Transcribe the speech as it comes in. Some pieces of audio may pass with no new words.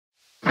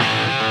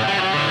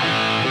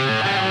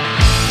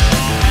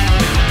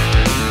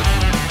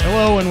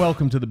and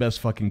welcome to the best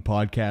fucking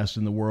podcast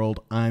in the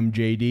world. I'm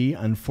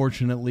JD.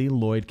 Unfortunately,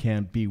 Lloyd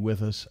can't be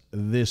with us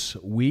this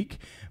week,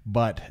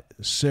 but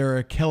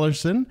Sarah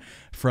Kellerson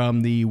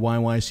from the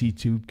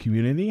YYC2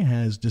 community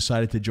has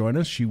decided to join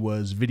us. She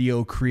was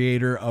Video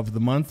Creator of the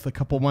Month a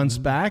couple months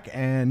back,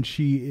 and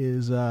she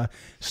is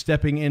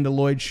stepping into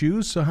Lloyd's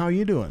shoes. So how are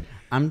you doing?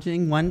 I'm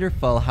doing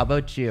wonderful. How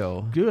about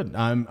you? Good.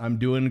 I'm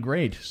doing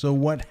great. So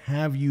what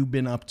have you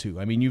been up to?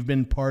 I mean, you've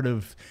been part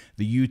of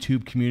the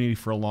YouTube community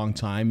for a long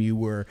time. You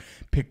were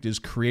picked as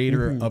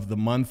Creator of the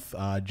Month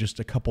just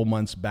a couple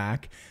months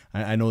back.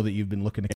 I know that you've been looking at